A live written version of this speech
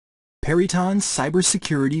Perytons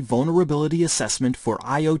Cybersecurity Vulnerability Assessment for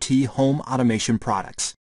IoT Home Automation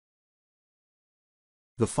Products.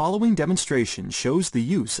 The following demonstration shows the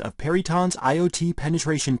use of Perytons IoT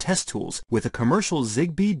Penetration Test Tools with a commercial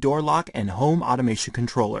ZigBee door lock and home automation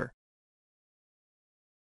controller.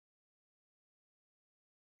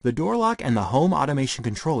 The door lock and the home automation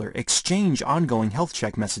controller exchange ongoing health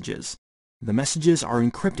check messages. The messages are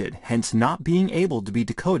encrypted, hence not being able to be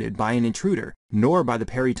decoded by an intruder, nor by the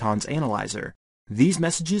Perytons analyzer. These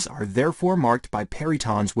messages are therefore marked by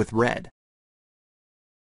Perytons with red.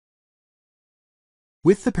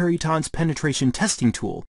 With the Perytons Penetration Testing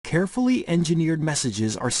Tool, carefully engineered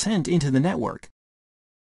messages are sent into the network.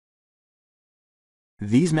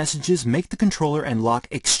 These messages make the controller and lock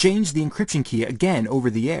exchange the encryption key again over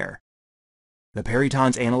the air. The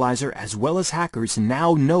Perytons analyzer, as well as hackers,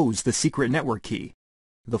 now knows the secret network key.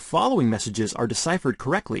 The following messages are deciphered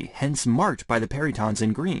correctly, hence marked by the Perytons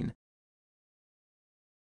in green.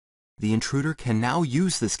 The intruder can now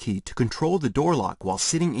use this key to control the door lock while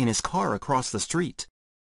sitting in his car across the street.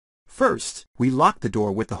 First, we lock the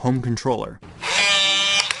door with the home controller.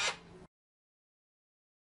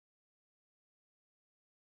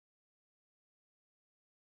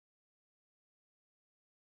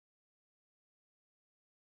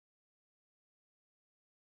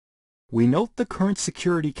 We note the current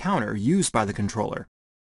security counter used by the controller.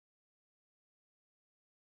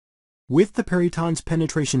 With the Perytons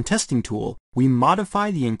Penetration Testing Tool, we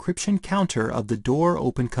modify the encryption counter of the door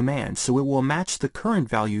open command so it will match the current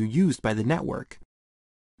value used by the network.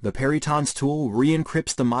 The Perytons tool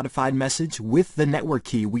re-encrypts the modified message with the network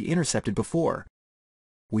key we intercepted before.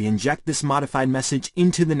 We inject this modified message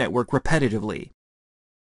into the network repetitively.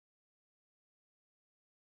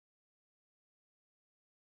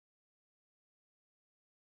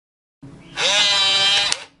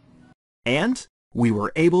 And we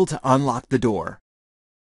were able to unlock the door.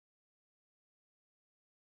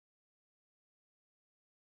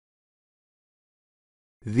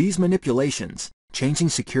 These manipulations, changing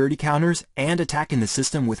security counters and attacking the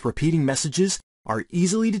system with repeating messages, are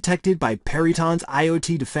easily detected by Perytons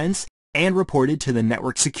IoT Defense and reported to the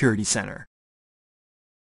Network Security Center.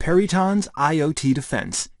 Perytons IoT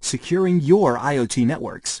Defense, securing your IoT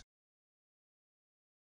networks.